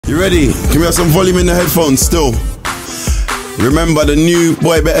You ready? Can we have some volume in the headphones still? Remember, the new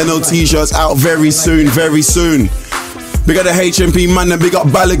Boy Better Know t-shirts out very soon, very soon. Big up the HMP man and big up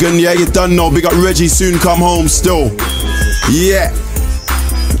Balogun, yeah, you done know. Big up Reggie, soon come home still. Yeah.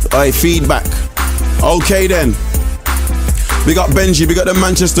 Alright, feedback. Okay then. Big up Benji, big up the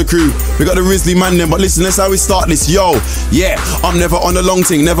Manchester crew, big up the Risley man then. But listen, that's how we start this. Yo, yeah, I'm never on a long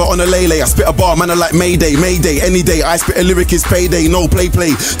thing, never on a lay. I spit a bar, man, I like Mayday, any day. I spit a lyric is payday, no play.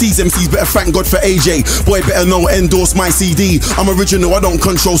 These MCs better thank God for AJ. Boy better know, endorse my CD. I'm original, I don't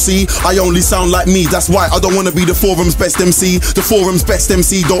control C. I only sound like me, that's why I don't wanna be the forum's best MC. The forum's best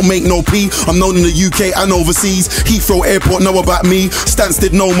MC don't make no P. I'm known in the UK and overseas. Heathrow Airport know about me.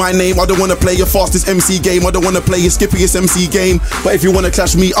 Stansted know my name. I don't wanna play your fastest MC game. I don't wanna play your skippiest MC game. But if you wanna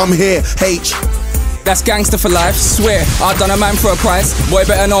clash me, I'm here. H. That's gangster for life, swear. I done a man for a price. Boy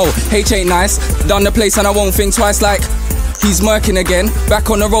better know, H ain't nice. Done the place and I won't think twice like he's murking again. Back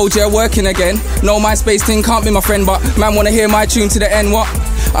on the road, yeah, working again. No, my space thing can't be my friend, but man wanna hear my tune to the end, what?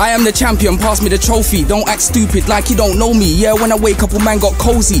 I am the champion, pass me the trophy. Don't act stupid like you don't know me. Yeah, when I wake up, a man got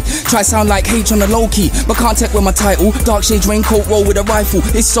cozy. Try sound like H on the low key, but can't take with my title. Dark shades, raincoat, roll with a rifle.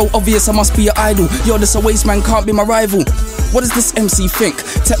 It's so obvious I must be your idol. You're just a waste man, can't be my rival. What does this MC think?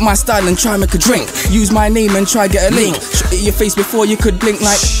 Take my style and try make a drink. Use my name and try get a link. Shut your face before you could blink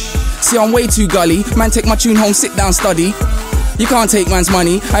like. See, I'm way too gully. Man, take my tune home, sit down, study. You can't take man's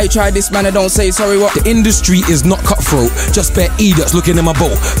money. I tried this, man, I don't say sorry, what? The industry is not cutthroat, just bare idiots looking in my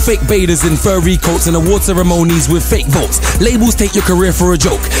boat. Fake baiters in furry coats and award ceremonies with fake votes. Labels take your career for a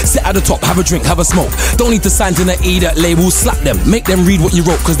joke. Sit at the top, have a drink, have a smoke. Don't need to sign to the idiot labels. Slap them, make them read what you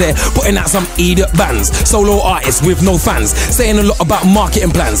wrote, cause they're putting out some idiot bands. Solo artists with no fans, saying a lot about marketing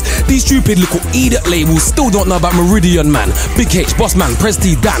plans. These stupid little idiot labels still don't know about Meridian Man, Big H, Boss Man,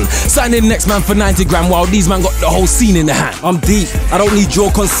 Prestige Dan. Signing next man for 90 grand while these man got the whole scene in the hand. I'm deep, I don't need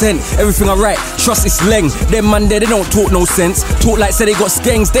your consent. Everything I write, trust it's leng. Them man there, they don't talk no sense. Talk like say they got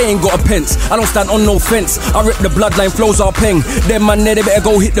skanks, they ain't got a pence. I don't stand on no fence, I rip the bloodline, flows are peng. Them man there, they better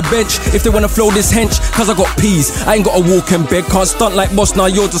go hit the bench if they wanna flow this hench, cause I got peas. I ain't got a walk and beg, can't stunt like boss, now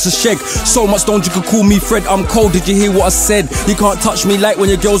you're just a sheg. So much don't you could call me Fred, I'm cold, did you hear what I said? You can't touch me like when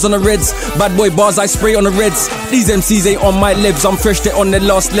your girl's on the reds. Bad boy bars, I spray on the reds. These MCs ain't on my legs, I'm fresh, they on their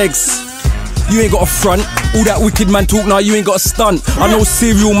last legs. You ain't got a front, all that wicked man talk now, you ain't got a stunt. I know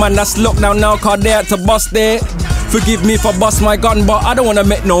serial man that's locked down now, cause they had to bust there. Forgive me if I bust my gun, but I don't wanna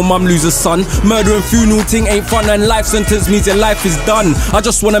make no mum lose a son. Murder and funeral thing ain't fun, and life sentence means your life is done. I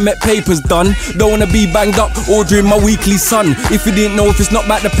just wanna make papers done, don't wanna be banged up ordering my weekly sun. If you didn't know, if it's not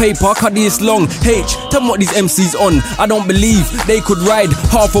about the paper, cut this long. H, tell me what these MCs on. I don't believe they could ride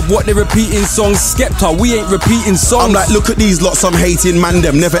half of what they repeating songs. Skepta, we ain't repeating songs. I'm like, look at these lots, I'm hating man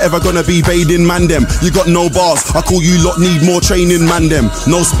them. Never ever gonna be bathing man them. You got no bars, I call you lot need more training man them.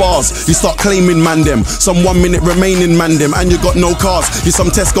 No spars, you start claiming man them. Some 1 minute remaining man them, and you got no cars. You some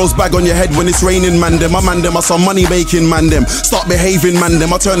Tesco's bag on your head when it's raining man them. My man them are some money making man them. Start behaving man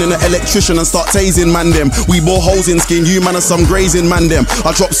them. I turn in an electrician and start tasing man them. We bore holes in skin, you man are some grazing man them.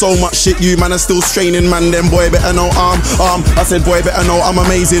 I drop so much shit, you man are still straining man them. Boy better know I said boy better know I'm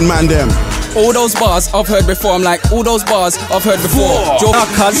amazing man them. All those bars I've heard before, I'm like, all those bars I've heard before. Joe,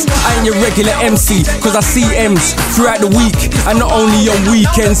 cuz I ain't your regular MC, cause I see M's throughout the week, and not only on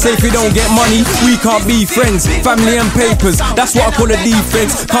weekends. Say if we don't get money, we can't be friends. Family and papers, that's what I call a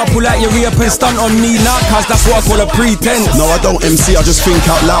defense. Can't pull out your ear and stunt on me now, cuz that's what I call a pretense. No, I don't MC, I just think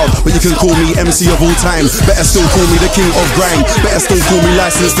out loud. But you can call me MC of all time. Better still call me the king of grime. Better still call me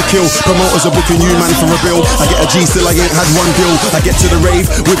license to kill. Promoters are booking you man for a bill. I get a G, still I ain't had one bill. I get to the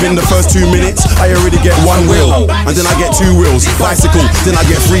rave within the first 2 minutes. I already get one wheel, and then I get 2 wheels. Bicycle, then I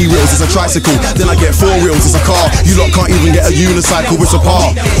get 3 wheels. It's a tricycle, then I get 4 wheels. It's a car. You lot can't even get a unicycle. It's a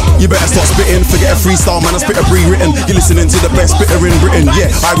par. You better stop spitting. Forget a freestyle, man. I spit a pre-written. You're listening to the best spitter in Britain.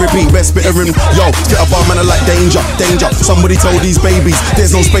 Yeah, I repeat, best spitter in. Yo, spit a bar, man. I like danger, danger. Somebody told these babies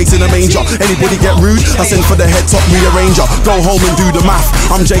there's no space in a manger. Anybody get rude? I send for the head top rearranger. Go home and do the math.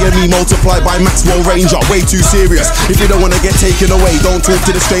 I'm JME multiplied by Maxwell Ranger. Way too serious. If you don't wanna get taken away, don't talk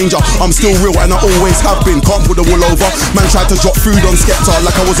to the stranger. I'm still real and I always have been. Can't put the wool over. Man tried to drop food on Skepta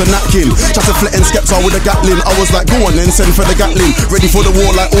like I was a napkin. Tried to flatten Skepta with a Gatling. I was like, go on then, send for the Gatling. Ready for the war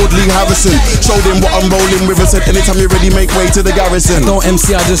like Audley Harrison. Showed him what I'm rolling with. I said, anytime you're ready, make way to the garrison. Don't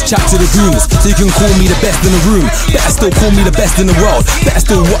MC, I just chat to the goons, so you can call me the best in the room. Better still call me the best in the world. Better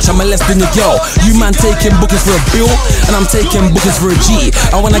still watch, I'm less than your girl. You man taking bookings for a bill, and I'm taking bookings for a G.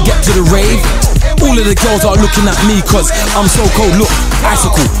 And when I get to the rave, all of the girls are looking at me, cause I'm so cold, look,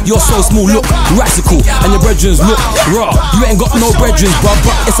 icicle. You're so small, look, radical. And your brethrens look raw. You ain't got no brethrens, bruh,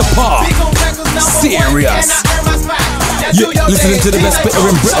 but it's a par. Serious. Yeah, listening to the best bitter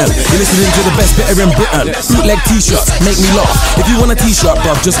in Britain. You're listening to the best bitter in Britain. Bootleg t-shirts make me laugh. If you want a t-shirt,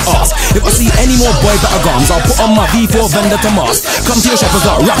 bruv, just ask. If I see any more boy better gums, I'll put on my V4 Vendetta mask. Come to your shop and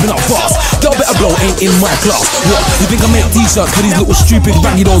start rapping up fast. Girl better blow ain't in my class. What? You think I make t-shirts for these little stupid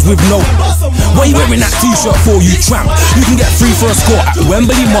baggy dolls with no? What are you wearing that t-shirt for, you tramp? You can get 3 for a score. At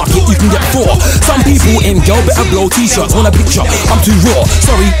Wembley Market, you can get 4. Some people in girl better blow t-shirts want a picture. I'm too raw.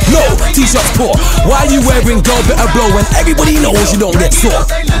 Sorry, no, t-shirts poor. Why are you wearing girl better blow when everybody knows you don't get sore?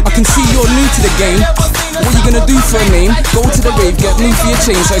 I can see you're new to the game. What you gonna do for a name? Go to the rave, get new for your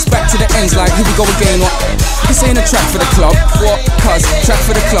change. So it's back to the ends like here we go again. What? This ain't a track for the club. What? Cuz, track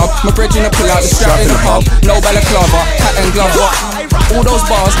for the club. My brethren pull out the strap in the pub. No balaclava, hat and glove. What? All those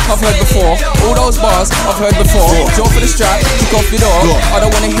bars I've heard before. All those bars I've heard before. Draw for the strap, kick off your door. I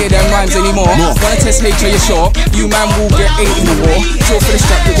don't wanna hear them rhymes anymore. Wanna test H, are you sure? You man will get 8 in the war. Draw for the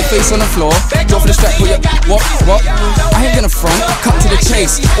strap, put your face on the floor. Draw for the strap, put your what? I ain't gonna front, cut to the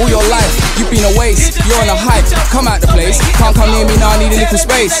chase. All your life, you've been a waste. You're on a hype, come out the place. Can't come near me now, I need a little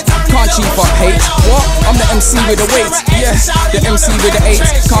space. Can't cheat but hate. What? I'm the MC with the weights. Yes, the MC with the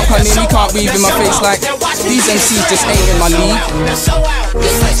 8s. Can't come near me, can't breathe in my face like these MCs just ain't in my league.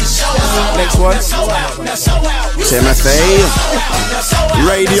 Next one. Timothy.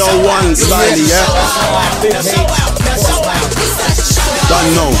 Radio 1 style, yeah?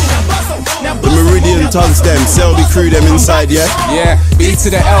 Don't know. The Meridian Tugs them, Selby crew them inside, yeah? Yeah, B to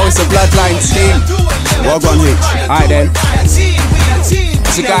the L is a bloodline team. Well gone, H. Alright then.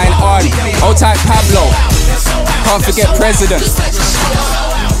 It's a guy in on. Old type Pablo. Can't forget President.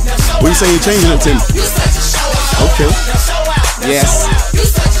 What you saying you're changing it, Tim? Okay. Yes.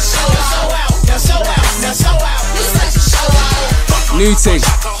 New thing.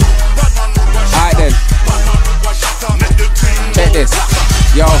 Alright then. Check this.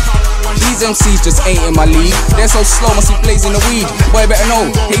 Yo. These MCs just ain't in my league. They're so slow, must be blazing the weed. Boy better know,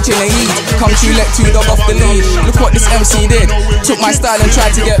 H in the heat. Come true, let 2 dog off the lead. Look what this MC did. Took my style and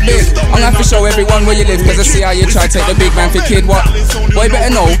tried to get big. I'm gonna have to show everyone where you live, cause I see how you try to take the big man for kid. What? Boy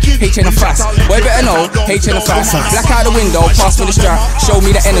better know, H in the fast. Boy better know, H in the fast. Black out the window, pass me the strap. Show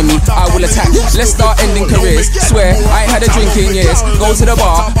me the enemy, I will attack. Let's start ending careers. Swear, I ain't had a drink in years. Go to the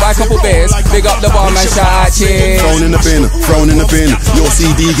bar, buy a couple beers. Big up the bar, man, shout out, cheers. Thrown in the bin, thrown in the bin. Your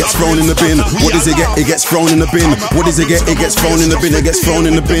CD gets thrown in the bin. What does it get? It gets thrown in the bin. What does it get? It gets thrown in the bin. It gets thrown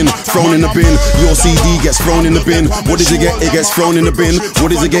in the bin. Thrown in the bin. Your CD gets thrown in the bin. What does it get? It gets thrown in the bin.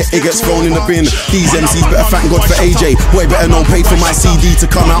 What does it get? It gets thrown in the bin. These MCs better thank God for AJ. Boy better know paid for my CD to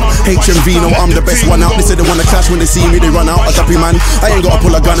come out. HMV know I'm the best one out. They say they wanna clash when they see me, they run out. A duppy man, I ain't gotta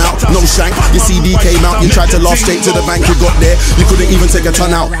pull a gun out. No shank. Your CD came out. You tried to laugh straight to the bank. You got there. You couldn't even take a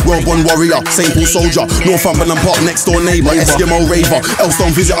ton out. Well-born warrior, St. Paul soldier, Northumberland Park next door neighbour, Eskimo raver,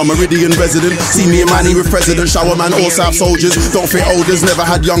 Elstone visit a Meridian resident. See me and Manny with president, shower man, all South soldiers. Don't fit olders, never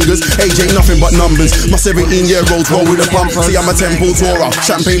had youngers. Age ain't nothing but numbers. My 17-year-olds roll with a pump. See I'm a temple tourer,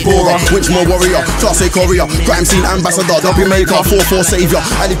 champagne pourer, Winchmore warrior, class A courier, crime scene ambassador, W maker, 4-4 savior,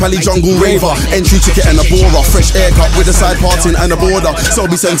 Ali Pali jungle raver, entry ticket and a borer, fresh haircut with a side parting and a border.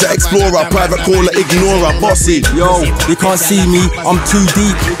 Selby Centre explorer, private caller ignorer, bossy. Yo, you can't see me, I'm too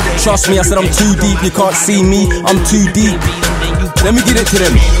deep. Trust me, I said I'm too deep. You can't see me, I'm too deep. Let me get it to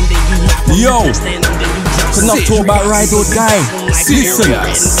them. Yo, enough talk about ride or die. Listen,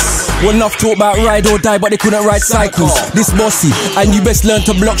 well, enough talk about ride or die, but they couldn't ride cycles. This bossy, and you best learn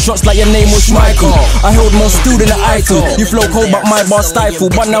to block shots like your name was Michael. I held more still than an idol. You flow cold, but my bar stifle.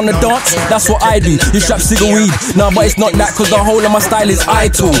 Bun down the dance, that's what I do. You strap cigar weed, nah, but it's not that, cause the whole of my style is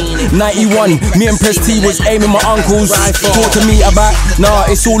idle. 91, me and Press T was aiming my uncles. Talk to me about, nah,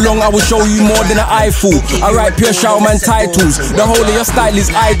 it's all long, I will show you more than an eyeful. I write pure shower man titles. The whole of your style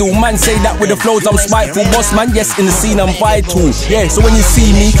is idle. Man say that with the flows, I'm spiteful. Boss man, yes, in the scene I'm vital. Yeah, so when you see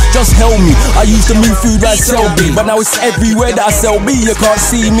me, just help me. I used to move food like Selby, but now it's everywhere that I sell B. You can't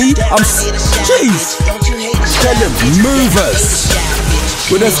see me, I'm jeez. Tell them, movers.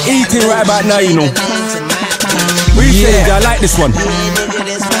 We're just eating right about now, you know. What you say, I like this one.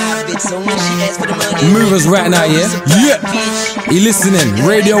 Movers right now, yeah? Yeah. You listening?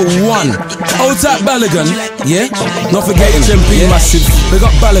 Radio 1. Old type Balogun, yeah? Not forgetting HMP, yeah? massive. We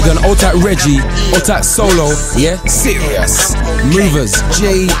got Balogun, old type Reggie, old type Solo, yeah? Serious. Movers,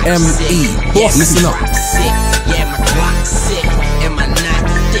 JME. Boss, listen up. Yeah, my clock's sick and my night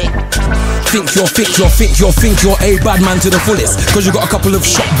thick. think you're a bad man to the fullest. Cause you got a couple of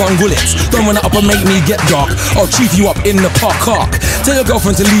shotgun bullets. Don't run it up and make me get dark. I'll chief you up in the park. Tell your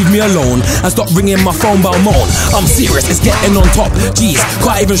girlfriend to leave me alone and stop ringing my phone bell moan. I'm serious, it's getting on top. Jeez,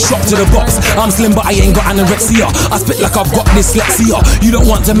 can't even shop to the box. I'm slim but I ain't got anorexia. I spit like I've got dyslexia. You don't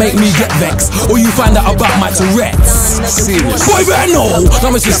want to make me get vexed, or you find out about my Tourette's. Serious. Boy, better know.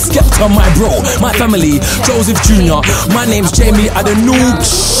 I'm Mr. Skepta, my bro. My family, Joseph Jr. My name's Jamie Adenook.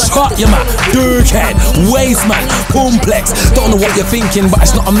 Shut your man, dickhead, waste man, complex. Don't know what you're thinking, but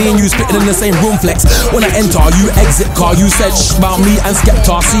it's not a me and you spitting in the same room flex. When I enter, you exit car. You said shh about me and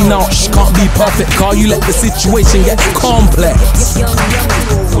Skepta. See now, shh can't be perfect car. You let the situation get complex.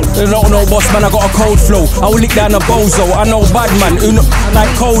 No, boss man, I got a cold flow. I will lick down a bozo. I know bad man,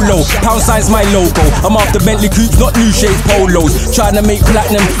 like Colo. Pound sign's my logo. I'm after Bentley coupes, not new shape polos. Trying to make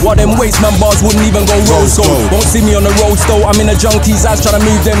platinum while them waste man bars wouldn't even go rose gold. Won't see me on the road though. I'm in a junkie's ass trying to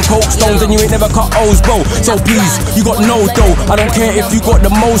move them coke stones, and you ain't never cut O's, bro. So please, you got no dough. I don't care if you got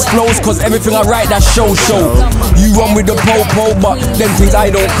the most flows, cause everything I write that show. You run with the po-po, but them things I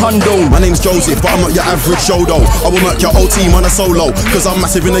don't condone. My name's Joseph, but I'm not your average show though. I will murk your whole team on a solo, cause I'm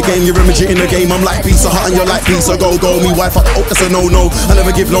massive in the game, you're imaging in the game. I'm like Pizza Hut and you're like Pizza Go-Go. Me wife, oh that's a no-no. I never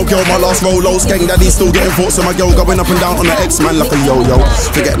give no girl my last Rolos. Gang daddy still getting thoughts of my girl going up and down on the X-Man like a yo-yo.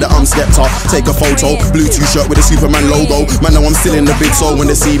 Forget that I'm Skepta, take a photo. Blue t-shirt with a Superman logo. Man, now I'm still in the big soul. When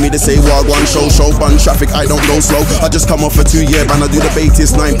they see me, they say Wagwan show fun traffic, I don't go slow. I just come off a 2-year ban, I do the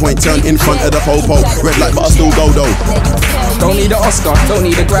Batis 9-point turn in front of the popo. Red light but I still go though. Don't need an Oscar, don't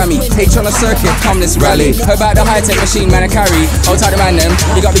need a Grammy. H on a circuit, come this rally. Heard about the high-tech machine, man, I carry. I'll tell the man them,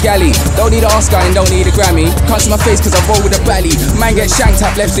 you got the galley. Don't need an Oscar and don't need a Grammy. Can't see my face cause I roll with a belly. Man get shanked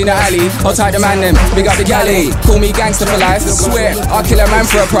up left in the alley. I'll tell the man them, big up the galley. Call me gangster for life, swear I'll kill a man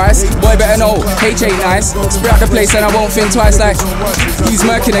for a price. Boy better know, H ain't nice. Spray out the place and I won't think twice like he's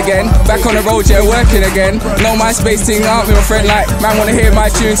murking again. Back on the road, yeah, working again. No MySpace thing, aren't with my friend like man wanna hear my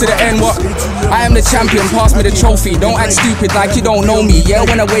tune to the end, what? I am the champion, pass me the trophy. Don't act stupid like you don't know me. Yeah,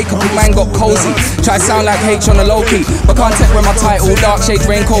 when I wake up, a man got cozy. Try sound like H on the low key, but can't take where my title. Dark shades,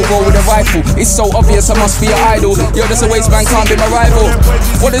 raincoat, roll with a rifle. It's so obvious I must be your idol. You're just a waste man, can't be my rival.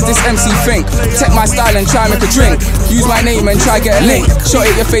 What does this MC think? Take my style and try make a drink. Use my name and try get a link. Shot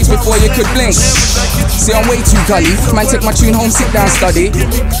at your face before you could blink. See, I'm way too gully. Man, take my tune home, sit down, study.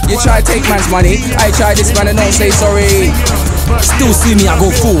 You try take man's money. I try this man and don't say sorry. Still see me, I go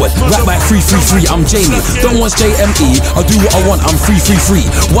forward. Rap back free. I'm Jamie. Don't watch JME. I'll do what I want. I'm free.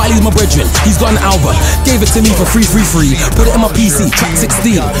 Wiley's my brethren. He's got an album. Gave it to me for free. Put it in my PC. Track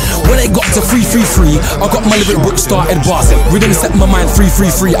 16. When it got to free. I got my lyric book started bossing. Rhythm set my mind free.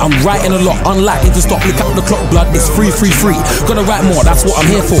 I'm writing a lot. Unlikely to stop. Look at the clock, blood. It's free. Gotta write more. That's what I'm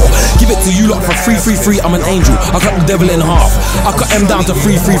here for. Give it to you lot for free. I'm an angel. I cut the devil in half. I cut him down to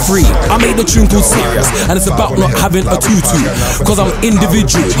free. I made the tune called Serious, and it's about not having a tutu. Cause I'm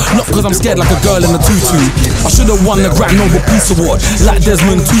individual, not cause I'm scared like a girl in a tutu. I should've won the Grand Nobel Peace Award like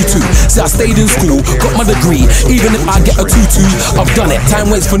Desmond Tutu. See, I stayed in school, got my degree. Even if I get a tutu, I've done it.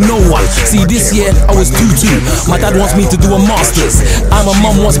 Time waits for no one. See, this year I was 2-2. My dad wants me to do a master's, and my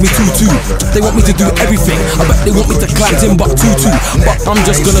mum wants me to too. They want me to do everything. I bet they want me to climb Timbuktu too. But I'm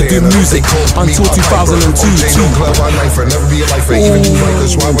just gonna do music until 2002.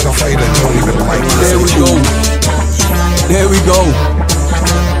 There we go.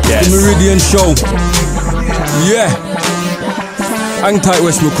 Yes. The Meridian Show. Yeah. Hang tight,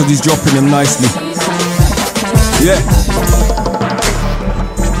 Westbrook, because he's dropping them nicely. Yeah.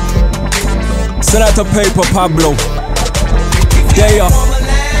 Send out a paper, Pablo. They are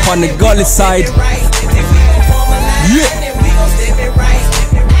on the gully side. Yeah.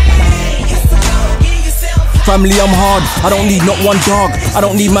 Family, I'm hard, I don't need not one dog. I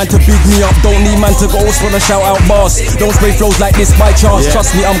don't need man to big me up, don't need man to go for the shout out boss. Don't spray flows like this by chance,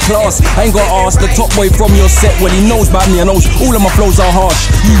 trust me, I'm class. I ain't got ask the top boy from your set. Well, he knows about me, I knows all of my flows are harsh.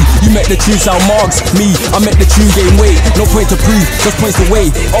 You make the tune sound marks, me, I make the tune game weight. No point to prove, just points to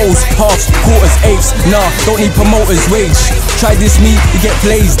way. O's, halves, quarters, eighths, nah, don't need promoters, wage. Try this me, you get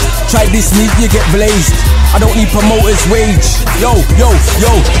blazed. Try this me, you get blazed. I don't need promoters, wage. Yo,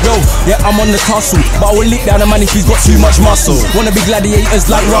 yeah, I'm on the tussle, but I will lick down a man if he's got too much muscle. Wanna be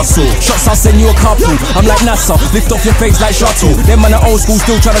gladiators like Russell. Shots, I'll send you a couple. I'm like NASA, lift off your face like shuttle. Them man are old school,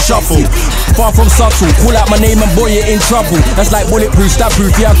 still trying to shuffle. Far from subtle, call out my name and boy, you're in trouble. That's like bulletproof, stab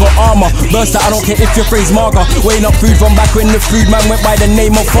proof, yeah, I got armor. Burst out, I don't care if your phrase marker. Weighing up food from back when the food man went by the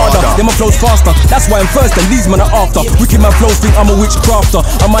name of father. Then my flow's faster, that's why I'm first and these man are after. Wicked man flows think I'm a witchcrafter.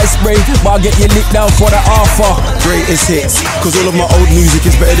 I might spray, but I'll get you licked down for the alpha. Greatest hits, cause all of my old music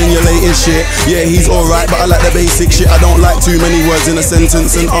is better than your latest shit. Yeah, he's alright, but I like the basic shit. I don't like too many words in a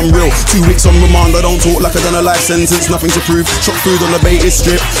sentence, and I'm real. 2 weeks on remand, I don't talk like I done a life sentence. Nothing to prove, shot food on the baited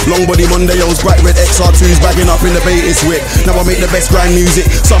strip. Long body Mondayo's, bright red XR2s, bagging up in the baited whip. Now I make the best grind music.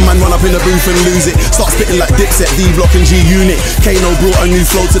 Some man run up in the booth and lose it. Start spitting like Dipset, D-Block and G-Unit. Kano brought a new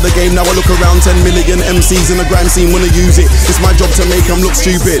flow to the game. Now I look around, 10 million MCs in the grime scene wanna use it. It's my job to make them look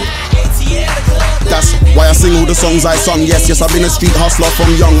stupid. That's why I sing all the songs I sung. Yes, I've been a street hustler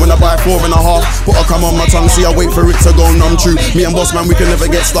from young. When I buy 4.5, put a come on my tongue. See, I wait for it to go numb. True, me and boss man, we can never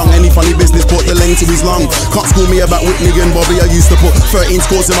get stung. Any funny business, put the lane to his lung. Can't school me about Whitney and Bobby. I used to put 13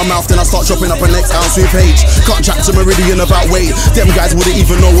 scores in my mouth, then I start chopping up a next ounce with H. Can't chat to Meridian about weight. Them guys wouldn't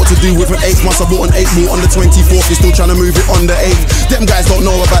even know what to do with an 8. Once I bought an 8 more on the 24th, you're still trying to move it on the 8th. Them guys don't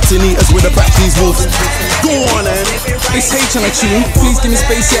know about Tinitas with the back cheese wolves. Go on, then. It's H on a tune. Please give me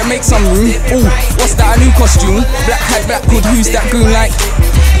space, yeah, make some room. Ooh, what's that, a new costume? Black hat, black hood, who's that goon like?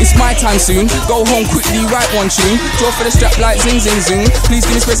 It's my time soon. Go home quickly, write one tune. Draw for the strap like zing, zing, zing. Please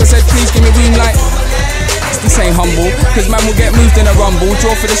give me space, I said, please give me room like. This ain't humble, cause man will get moved in a rumble.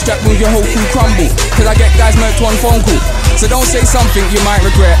 Draw for the strap, move your whole crew crumble. Cause I get guys murked one phone call. So don't say something you might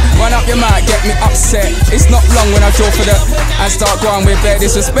regret. Run up your mouth, get me upset. It's not long when I draw for the and start growing with bare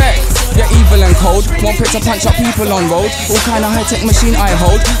disrespect. You're evil and cold, won't pick to punch up people on road. All kind of high-tech machine I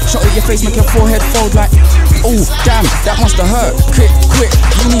hold. Shot at your face, make your forehead fold like. Oh damn, that must have hurt. Quick,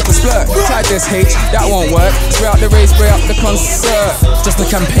 you need to splurt. Try this H, that won't work. Spray out the race, spray up the concert. Just a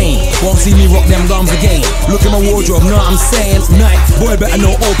campaign, won't see me rock them gums again. Look at my wardrobe, know what I'm saying? Night, boy better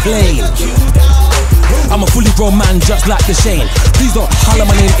know all plain. I'm a fully grown man just like the Shane. Please don't holler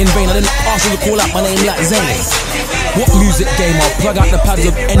my name in vain. I didn't ask you to call out my name like Zane. What music game? I'll plug out the pads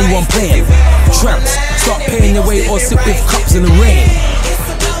of anyone playing. Tramps, start paying your way or sit with cups in the rain.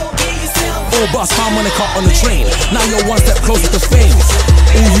 Or bust harmonica on the train. Now you're one step closer to fame.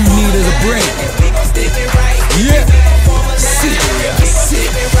 All you need is a brain. Yeah.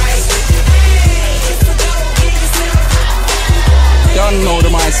 Don't know the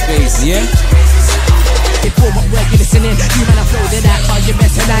MySpace, yeah? Before what work you listening, you man uploaded that. Are you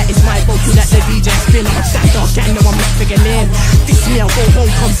better that? It's my vocal that the DJ spin. I'm stand up, gang, no I'm not figuring. This me, I'll go home,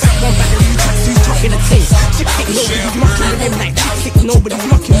 come back, one back and retracks, who's talking a taste. Chick think nobody's mucking with him, like chick think nobody's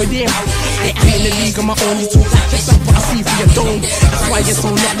mucking with him. I am in the league on my own, you talk like yourself, but I see for your dome. That's why you're so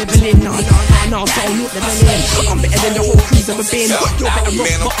not living in, no, so I'm not living in. I'm better than the whole crew's ever been. You're better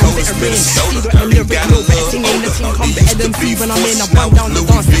rock, but I'm better in. You got the lyric, no better singing, the thing come better than free when I'm in. I run down the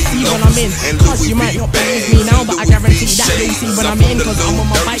dance, see when I'm in. Cause you might not believe me now, but I guarantee that you'll see when I'm in. Cause I'm on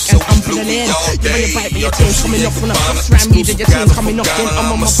my bike and I'm pedaling. You're on your bike, but your chain's coming off. When I cross ram you, then your chain's coming off. Then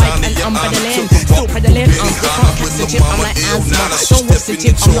I'm on my bike and I'm pedaling. Still pedaling, can't catch the chip, I'm like asthma. Don't watch the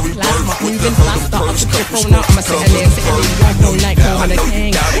chip, I'm not plasma. Moving faster, I'll put your phone out, I'ma settle in. I don't like home and a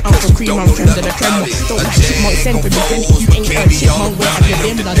king. I'm from cream, I'm friends of the tremor. Don't like chipmunk, send for me, then you ain't a chipmunk. Where have you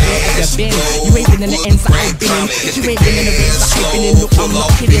been, blood, where have you been? You ain't been in the ends that I've been in. You ain't been in the race that I've been in. Look, I'm not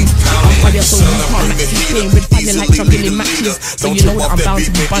kidding. I'm fire, so you can't match me playing with fire like juggling in matches. So you know that I'm bound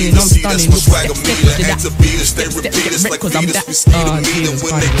to be bunning, I'm stunning. Look, step to that. Step to get wrecked, cause I'm that. Jesus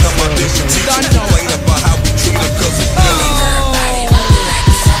Christ.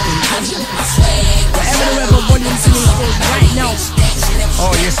 Whatever the volume tuning goes right now.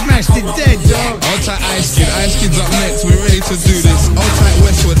 Oh, you smashed it dead, dog. Hold tight, Ice Kid. Ice Kid's up next. We're ready to do this. Hold tight,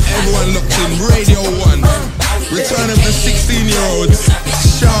 Westwood. Everyone locked in. Radio 1. Return of the 16-year-olds.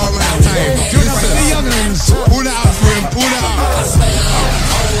 Sharp man time. Listen, the young'uns. Pull it out for him. Pull it out.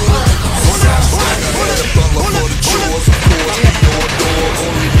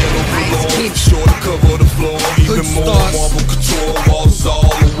 Good start.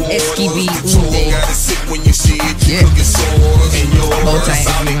 SKB all day. Yeah. Hold tight,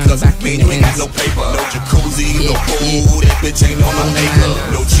 everyone. Back in the ends. No paper, no jacuzzi, no pool. That bitch ain't on no makeup.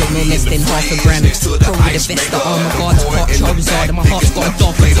 No no less than half a grand. Probably the best that armor guards, part Charizard, and my heart's got a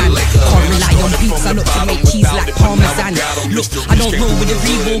darker tan. Can't rely on beats, I look to make cheese like Parmesan. Look, I don't roll with a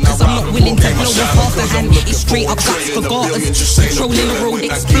reroll, cause I'm not willing to blow with half a hand. It's straight up guts for garters. Controlling the road,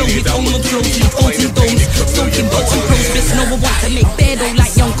 explode with overflows, with floating domes. Soaking bottom pros, best no one wants to make bear though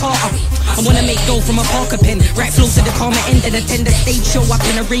like young Carter. I wanna make dough from a Parker pen. Right flow to the calmer end and attend the stage show up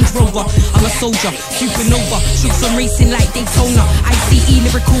in a Range Rover. I'm a soldier, supernova, shoots on racing like Daytona. ICE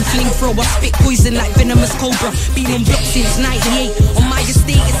lyrical flamethrower, spit poison like venomous cobra. Been on block since 98. On my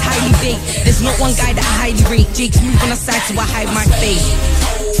estate it's highly baked. There's not one guy that I highly rate. Jake's moving aside so I hide my face.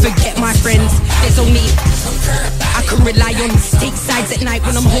 forget my friends. There's only I can rely on. Take sides at night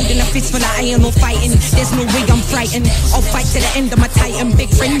when I'm holding a fist full of iron or fighting. There's no way I'm frightened. I'll fight to the end of my titan. Big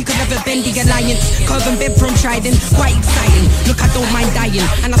friend, you could never bend the alliance. Curve and bed from Trident, quite exciting. Look, I don't mind dying,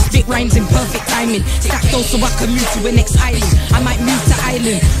 and I spit rhymes in perfect timing. Stack those so I can move to a next island. I might move to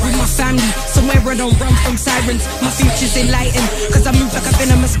island with my family, somewhere I don't run from sirens. My future's enlightened, cause I move like a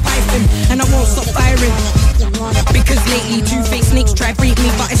venomous python, and I won't stop firing. Because lately two-faced snakes try break me,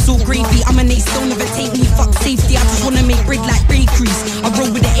 but it's all gravy. I'm an ace, don't never take me, fuck safety. I just wanna make bread like bakeries. I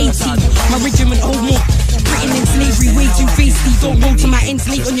roll with the 80, my regiment hold more. Britain in slavery, way too feisty. Don't roll to my ends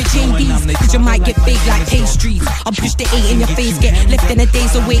late on your chain beats, cause you might get baked like pastries. I'll push the 8 in your face, get left in a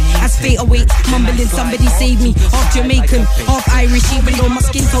days away as fate awaits. Mumbling, somebody save me. Half Jamaican, half Irish, even though my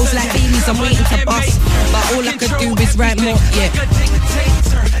skin toes like Baileys. I'm waiting to bust, but all I could do is write more, yeah.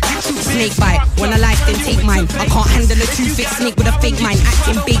 Snake bite, when I like then take mine. I can't handle a two-faced snake with a fake mind.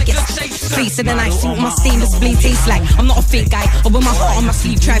 Acting big, yes. Face of the night, see what my stainless blade tastes like. I'm not a fake guy, or with my heart on my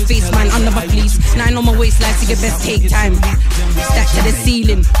sleeve. Try face man under my fleece. 9 on my waistline, so you best take time. Stack to the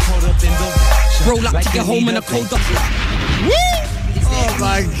ceiling. Roll up to get home in a cold up. Oh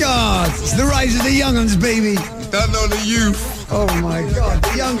my God, it's the rise of the young'uns, baby. Don't know the youth. Oh my God,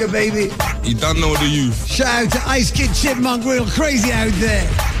 the younger baby. You don't know the youth. Shout out to Ice Kid Chipmunk, real crazy out there.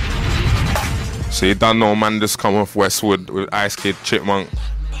 So you don't know, man, just come off Westwood with Ice Kid Chipmunk.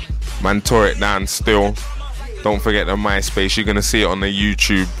 Man tore it down still. Don't forget the MySpace, you're gonna see it on the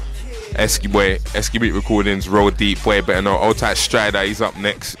YouTube. Esky Beat Recordings, Roll Deep, Way Better Know. Old Tight Strider, he's up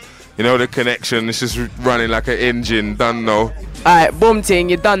next. You know the connection, it's just running like an engine, done know. Alright, boom ting,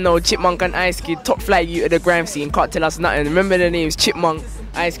 you done know. Chipmunk and Ice Kid, top flight you at the grime scene, can't tell us nothing. Remember the names, Chipmunk,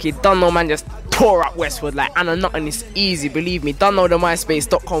 Ice Kid, done know, man, just tore up Westwood like Anna Nothing is easy, believe me. Done know the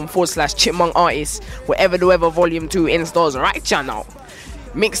myspace.com/Chipmunk Artists, wherever the weather volume 2 installs right channel.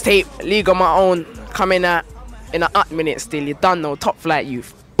 Mixtape, League of My Own, coming out in a hot minute still, you done know, top flight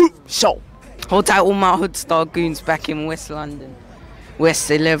youth. Boop, show. Hold tight all my hood star goons back in West London.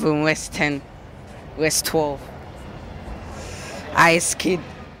 West 11, West 10, West 12. Ice Kid.